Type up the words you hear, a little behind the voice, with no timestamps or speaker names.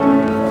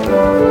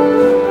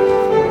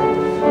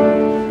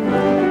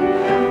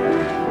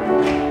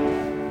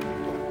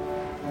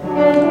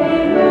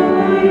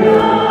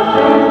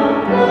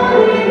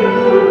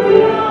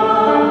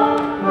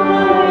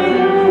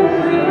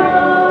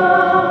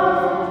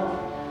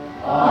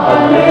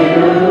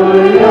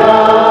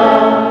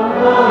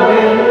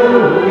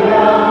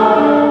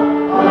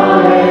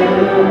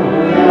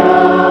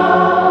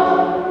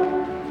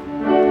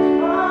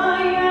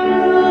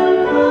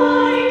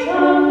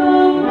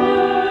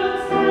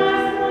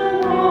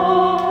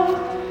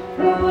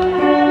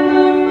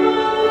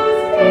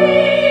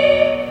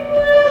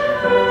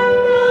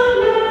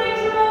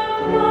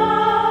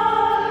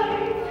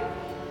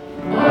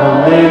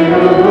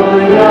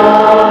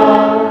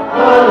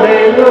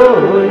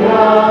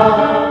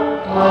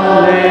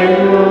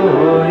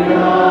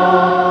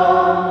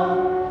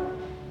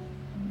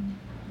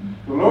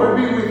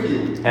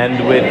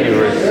And with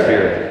your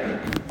spirit.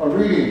 A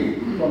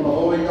reading from the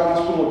Holy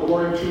Gospel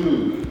according to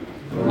Luke.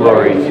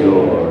 Glory to you,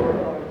 Lord.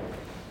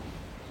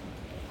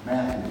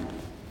 Matthew.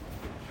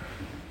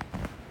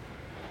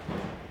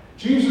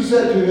 Jesus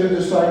said to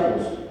his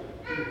disciples,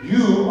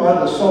 "You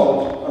are the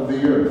salt of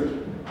the earth.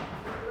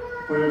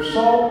 But if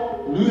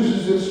salt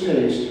loses its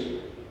taste,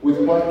 with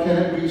what can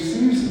it be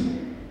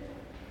seasoned?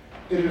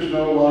 It is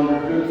no longer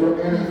good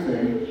for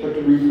anything but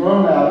to be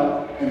thrown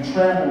out and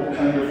trampled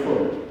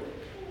underfoot.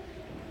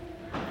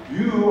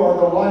 You are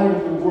the light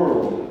of the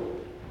world.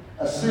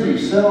 A city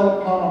set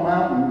upon a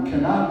mountain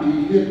cannot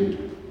be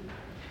hidden.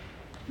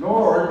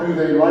 Nor do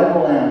they light a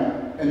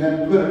lamp and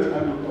then put it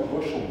under a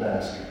bushel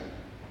basket.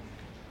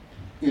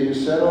 It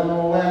is set on a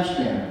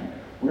lampstand,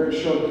 where it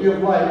shall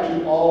give light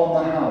to all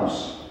in the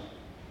house.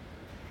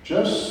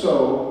 Just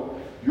so,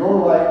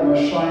 your light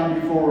must shine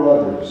before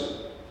others,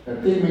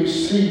 that they may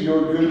see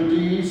your good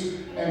deeds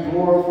and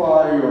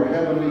glorify your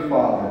heavenly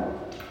Father."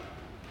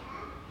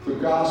 The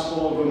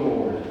Gospel of the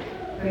Lord.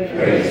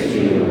 Praise to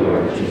you,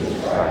 Lord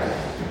Jesus Christ.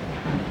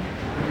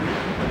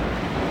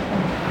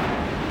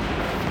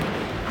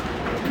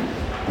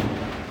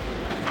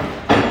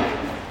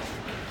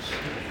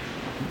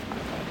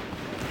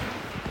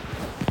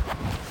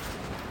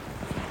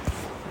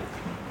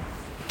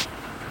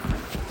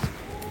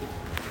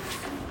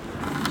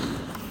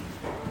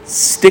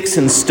 Sticks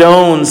and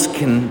stones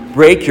can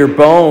break your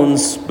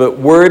bones, but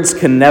words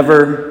can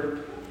never...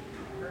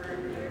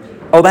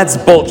 Oh, that's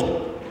baloney.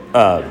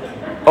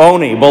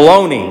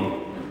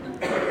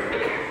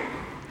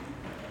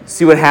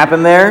 See what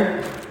happened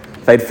there?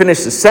 If I'd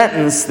finished the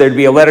sentence, there'd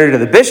be a letter to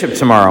the bishop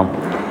tomorrow.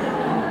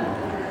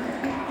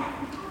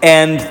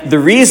 And the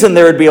reason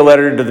there would be a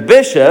letter to the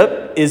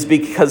bishop is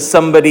because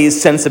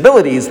somebody's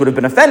sensibilities would have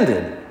been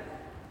offended.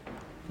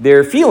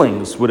 Their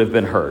feelings would have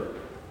been hurt,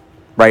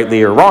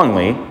 rightly or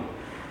wrongly,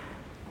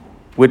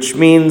 which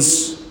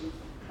means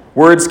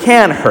words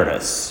can hurt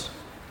us.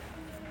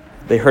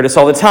 They hurt us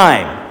all the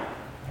time.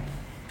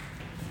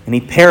 Any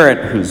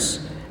parent who's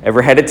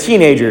ever had a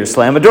teenager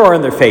slam a door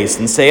in their face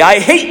and say, "I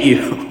hate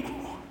you."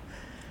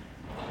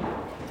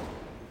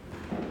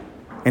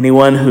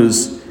 Anyone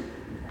who's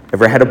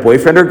ever had a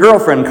boyfriend or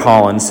girlfriend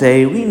call and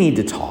say, "We need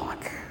to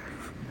talk."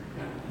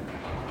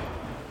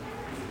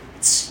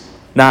 It's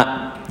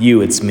not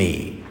you, it's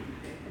me.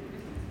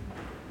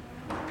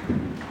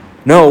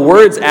 No,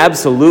 words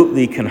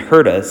absolutely can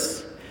hurt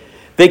us.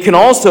 They can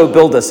also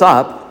build us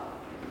up.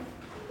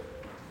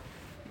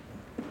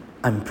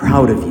 I'm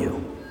proud of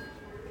you.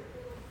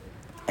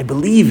 I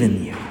believe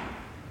in you.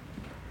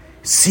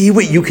 See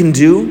what you can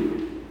do?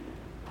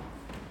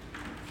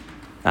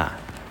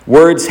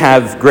 Words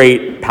have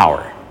great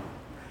power.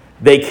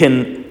 They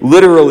can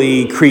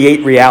literally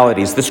create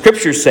realities. The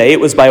scriptures say it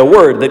was by a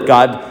word that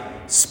God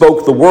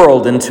spoke the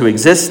world into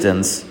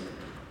existence.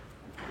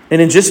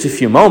 And in just a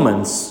few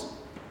moments,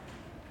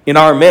 in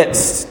our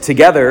midst,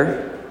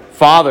 together,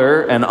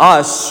 Father and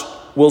us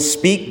will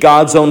speak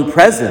God's own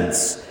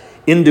presence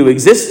into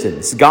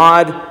existence.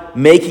 God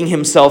making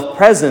himself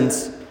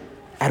present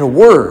at a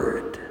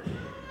word.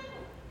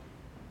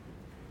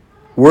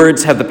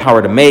 Words have the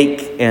power to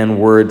make, and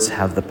words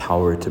have the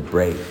power to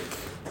break.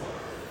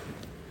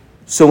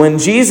 So when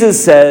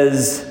Jesus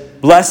says,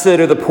 "Blessed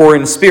are the poor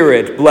in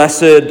spirit,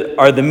 blessed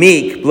are the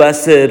meek,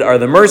 blessed are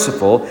the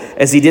merciful,"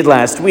 as he did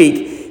last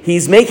week,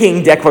 he's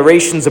making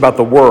declarations about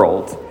the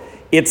world.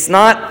 It's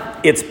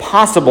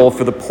possible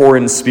for the poor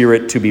in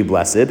spirit to be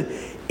blessed.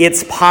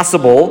 It's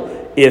possible,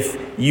 if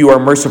you are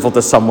merciful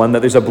to someone,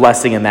 that there's a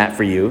blessing in that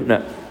for you.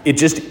 No, it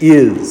just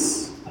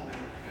is.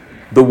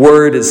 The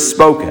word is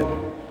spoken.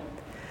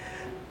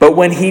 But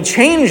when he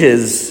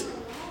changes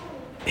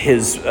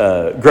his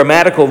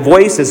grammatical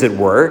voice, as it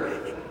were,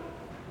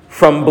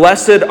 from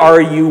 "blessed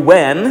are you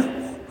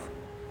when"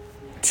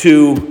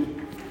 to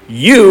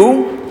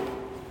 "you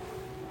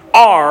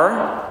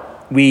are,"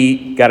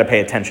 we got to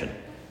pay attention.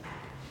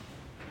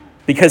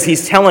 Because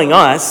he's telling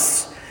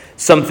us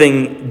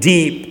something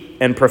deep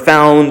and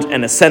profound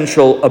and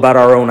essential about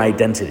our own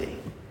identity.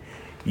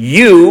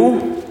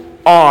 You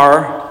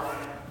are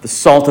the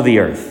salt of the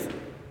earth.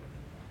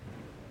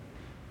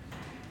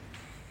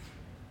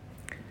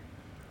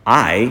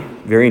 I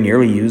very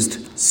nearly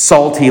used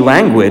salty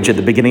language at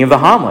the beginning of the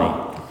homily.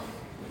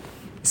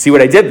 See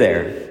what I did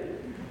there?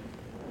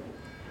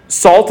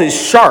 Salt is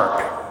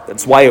sharp.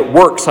 That's why it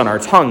works on our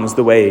tongues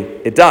the way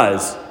it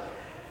does.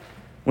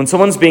 When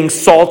someone's being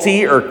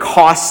salty or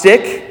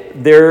caustic,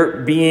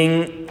 They're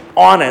being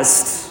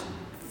honest,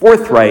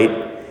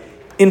 forthright,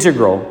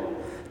 integral.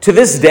 To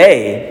this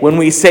day, when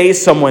we say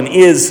someone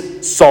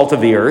is salt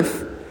of the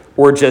earth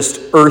or just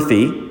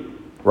earthy,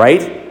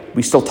 right?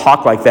 We still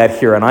talk like that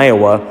here in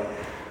Iowa.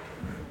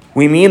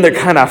 We mean they're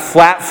kind of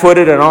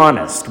flat-footed and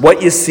honest.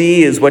 What you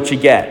see is what you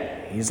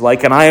get. He's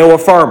like an Iowa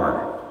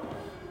farmer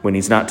when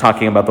he's not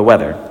talking about the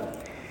weather.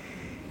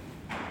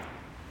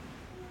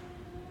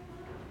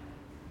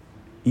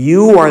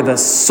 You are the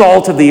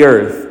salt of the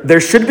earth.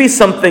 There should be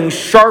something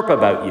sharp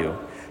about you,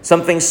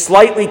 something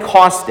slightly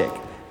caustic,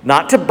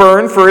 not to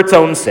burn for its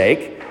own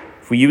sake.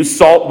 If we use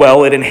salt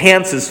well, it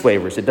enhances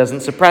flavors. It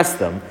doesn't suppress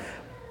them.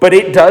 But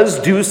it does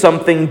do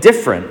something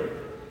different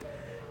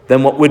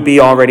than what would be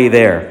already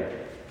there.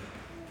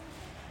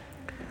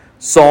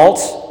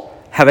 Salt,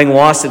 having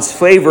lost its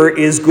flavor,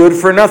 is good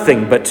for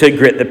nothing but to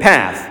grit the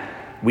path.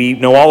 We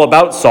know all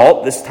about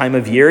salt this time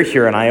of year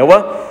here in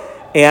Iowa.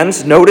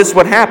 And notice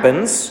what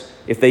happens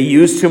if they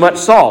use too much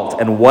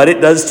salt and what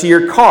it does to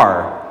your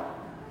car.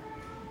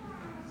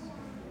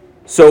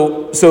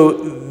 So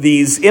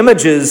these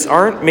images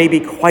aren't maybe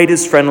quite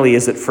as friendly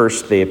as at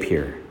first they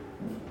appear.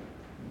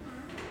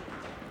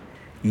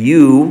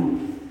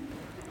 You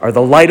are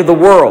the light of the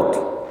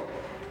world.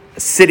 A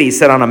city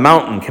set on a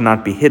mountain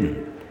cannot be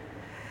hidden.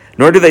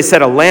 Nor do they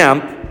light a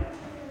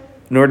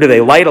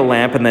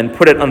lamp and then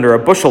put it under a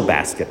bushel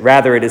basket.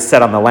 Rather, it is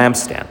set on the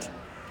lampstand,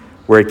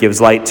 where it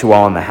gives light to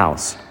all in the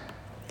house.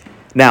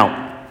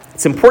 Now,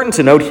 it's important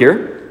to note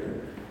here,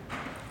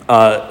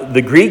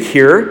 the Greek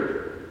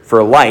here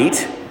for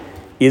light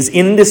is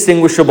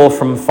indistinguishable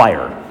from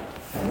fire,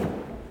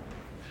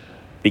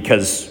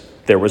 because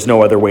there was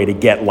no other way to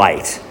get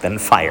light than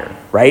fire,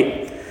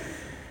 right?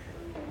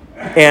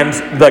 And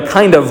the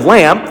kind of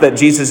lamp that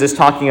Jesus is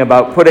talking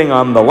about putting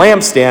on the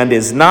lampstand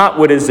is not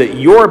what is at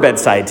your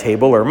bedside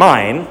table or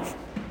mine.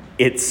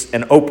 It's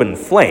an open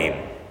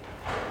flame.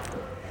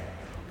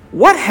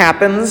 What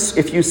happens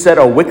if you set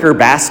a wicker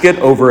basket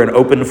over an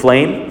open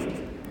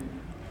flame?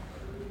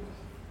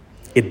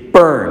 It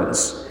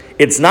burns.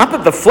 It's not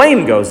that the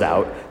flame goes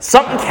out.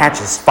 Something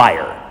catches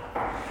fire.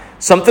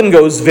 Something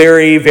goes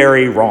very,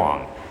 very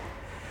wrong.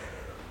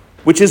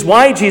 Which is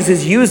why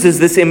Jesus uses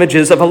this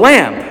images of a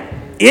lamp.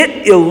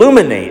 It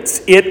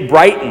illuminates, it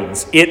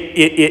brightens,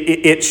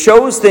 it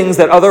shows things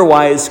that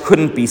otherwise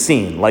couldn't be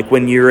seen, like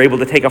when you're able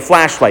to take a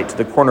flashlight to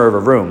the corner of a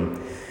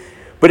room.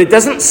 But it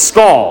doesn't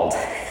scald.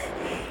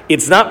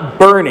 It's not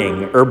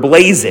burning or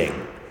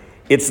blazing.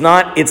 It's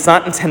not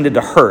intended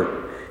to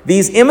hurt.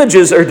 These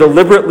images are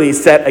deliberately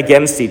set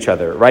against each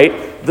other,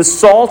 right? The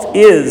salt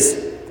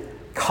is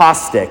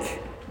caustic,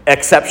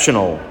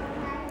 exceptional,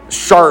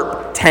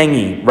 sharp,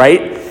 tangy,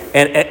 right?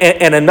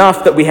 And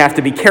enough that we have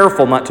to be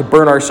careful not to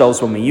burn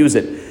ourselves when we use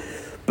it.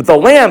 But the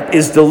lamp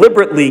is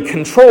deliberately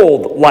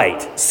controlled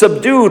light,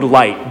 subdued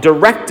light,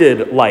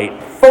 directed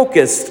light,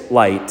 focused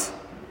light.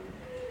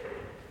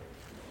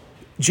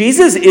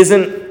 Jesus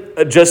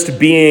isn't just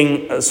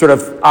being sort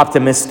of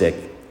optimistic.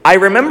 I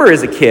remember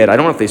as a kid, I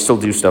don't know if they still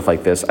do stuff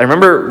like this. I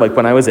remember like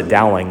when I was at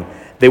Dowling,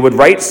 they would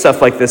write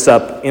stuff like this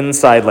up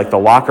inside like the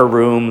locker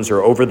rooms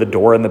or over the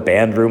door in the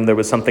band room. There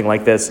was something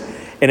like this.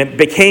 And it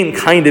became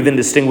kind of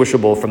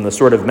indistinguishable from the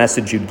sort of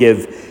message you'd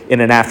give in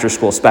an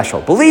after-school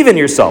special. Believe in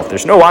yourself.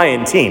 There's no I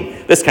in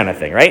team. This kind of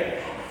thing, right?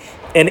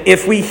 And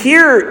if we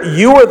hear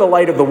you are the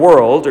light of the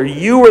world or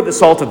you are the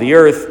salt of the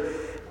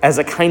earth as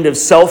a kind of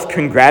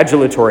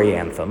self-congratulatory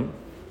anthem,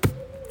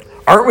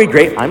 aren't we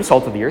great? I'm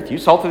salt of the earth. You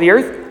salt of the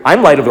earth?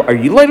 I'm light of the world. Are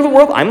you light of the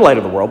world? I'm light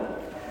of the world.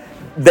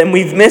 Then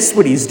we've missed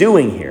what he's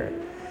doing here.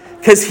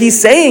 Because he's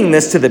saying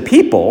this to the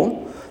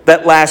people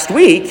that last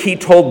week he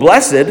told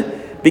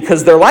blessed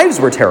because their lives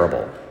were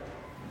terrible.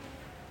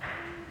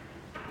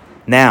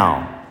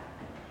 Now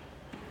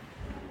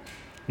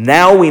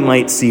we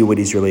might see what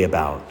he's really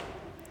about.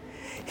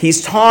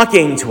 He's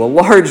talking to a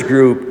large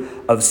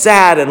group of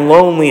sad and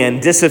lonely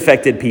and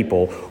disaffected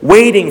people,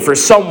 waiting for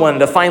someone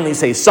to finally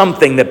say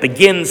something that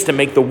begins to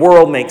make the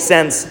world make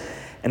sense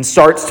and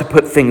starts to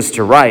put things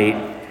to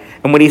right.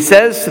 And what he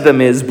says to them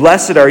is,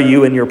 blessed are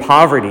you in your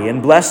poverty,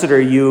 and blessed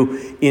are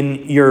you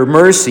in your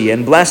mercy,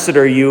 and blessed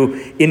are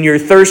you in your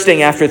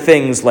thirsting after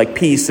things like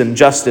peace and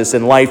justice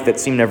and life that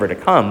seem never to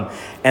come.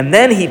 And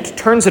then he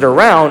turns it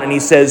around and he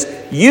says,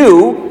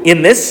 you,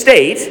 in this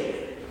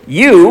state,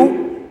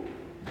 you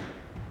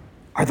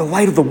are the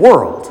light of the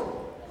world.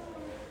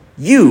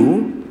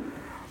 You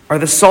are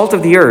the salt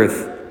of the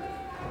earth.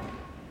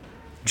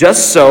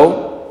 Just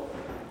so,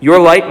 your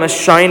light must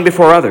shine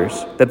before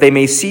others, that they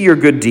may see your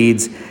good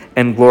deeds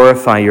and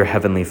glorify your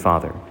heavenly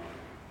Father.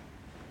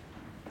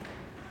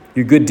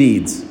 Your good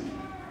deeds.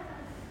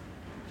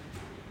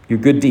 Your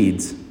good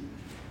deeds.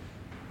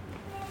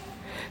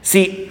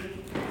 See,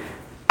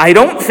 I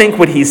don't think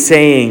what he's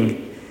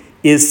saying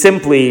is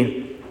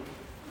simply,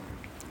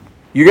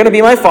 you're going to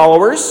be my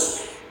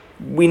followers.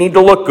 We need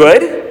to look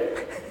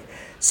good.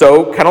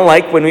 So, kind of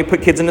like when we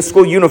put kids in a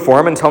school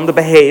uniform and tell them to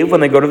behave when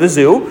they go to the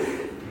zoo.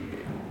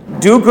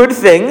 Do good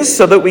things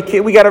so that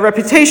we got a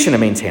reputation to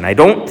maintain. I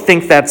don't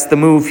think that's the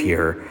move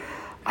here.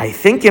 I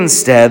think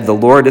instead the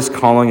Lord is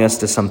calling us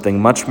to something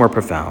much more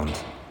profound.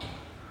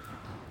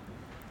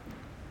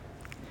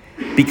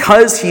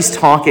 Because he's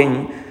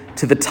talking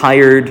to the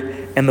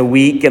tired and the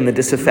weak and the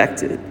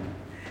disaffected,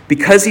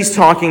 because he's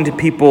talking to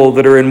people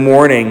that are in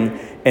mourning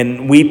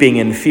and weeping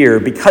in fear,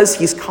 because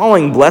he's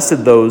calling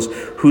blessed those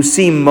who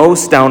seem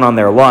most down on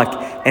their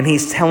luck, and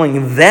he's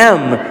telling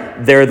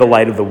them they're the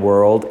light of the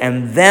world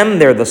and them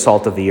they're the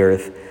salt of the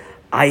earth,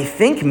 I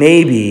think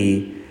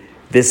maybe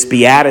this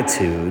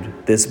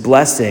beatitude, this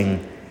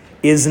blessing,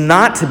 is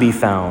not to be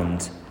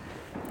found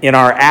in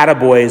our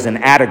attaboys and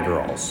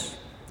attagirls,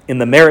 in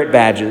the merit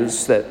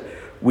badges that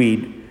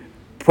we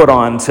put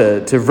on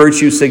to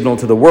virtue signal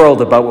to the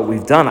world about what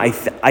we've done. I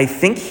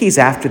think he's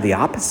after the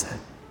opposite.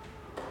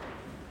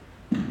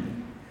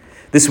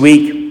 This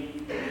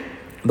week,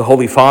 the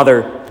Holy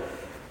Father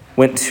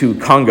went to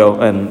Congo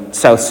and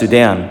South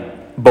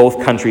Sudan,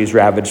 both countries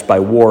ravaged by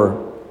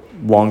war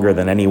longer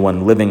than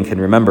anyone living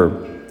can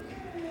remember.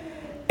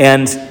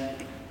 And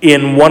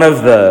in one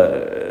of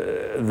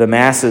the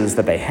masses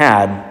that they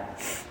had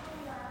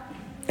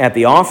at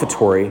the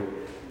offertory,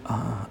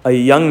 a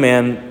young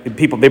man,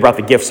 they brought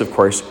the gifts, of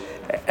course,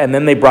 and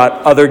then they brought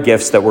other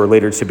gifts that were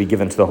later to be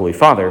given to the Holy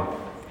Father.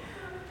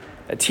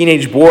 A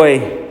teenage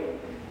boy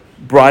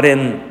brought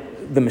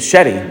in the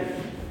machete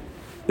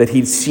that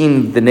he'd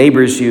seen the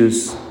neighbors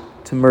use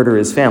to murder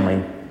his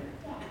family.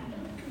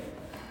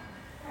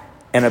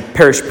 And a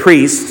parish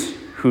priest,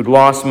 who'd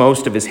lost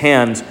most of his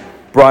hands,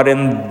 brought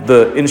in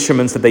the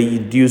instruments that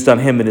they'd used on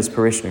him and his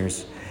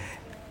parishioners.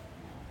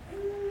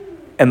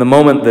 And the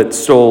moment that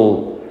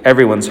stole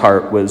everyone's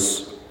heart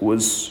was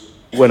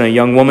when a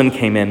young woman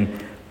came in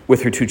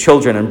with her 2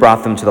 children and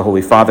brought them to the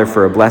Holy Father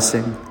for a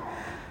blessing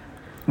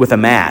with a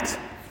mat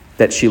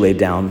that she laid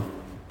down,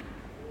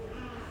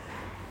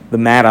 the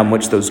mat on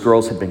which those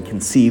girls had been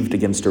conceived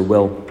against her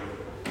will.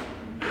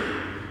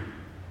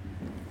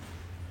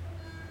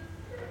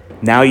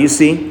 Now you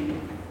see,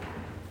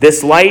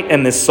 this light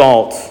and this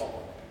salt,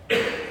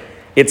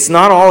 it's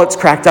not all it's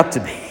cracked up to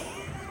be.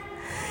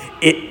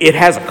 It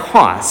has a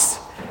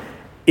cost.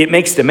 It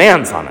makes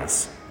demands on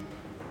us.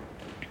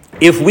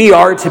 If we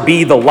are to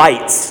be the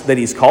lights that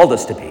he's called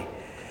us to be,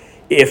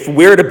 if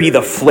we're to be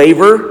the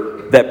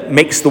flavor that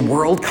makes the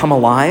world come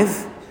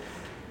alive,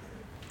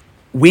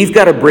 we've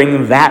got to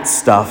bring that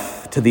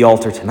stuff to the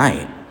altar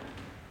tonight.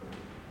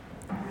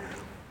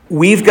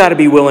 We've got to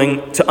be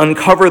willing to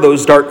uncover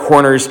those dark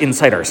corners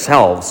inside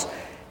ourselves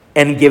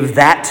and give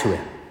that to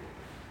him.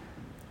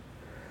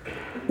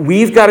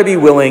 We've got to be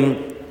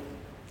willing,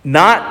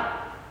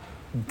 not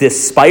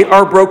despite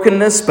our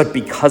brokenness, but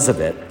because of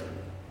it,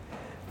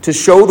 to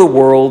show the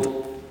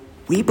world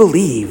we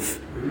believe.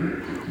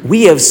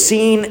 We have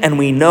seen and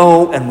we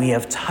know and we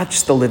have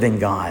touched the living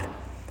God.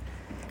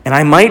 And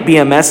I might be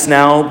a mess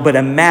now, but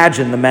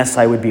imagine the mess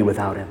I would be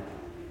without him.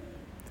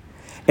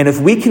 And if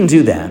we can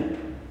do that,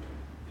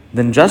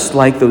 then just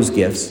like those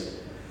gifts,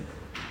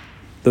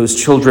 those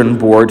children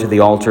bore to the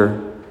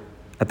altar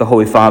that the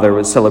Holy Father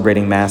was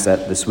celebrating Mass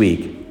at this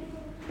week,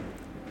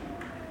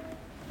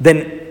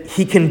 then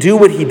he can do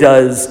what he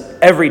does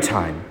every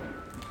time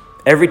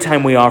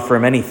we offer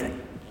him anything,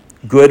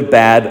 good,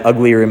 bad,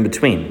 ugly, or in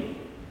between.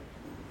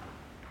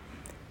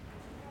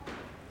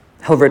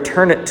 He'll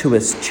return it to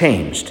us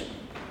changed,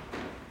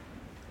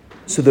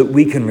 so that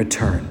we can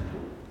return,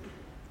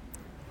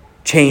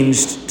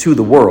 changed to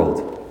the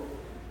world,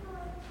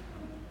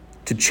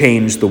 to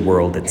change the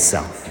world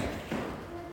itself.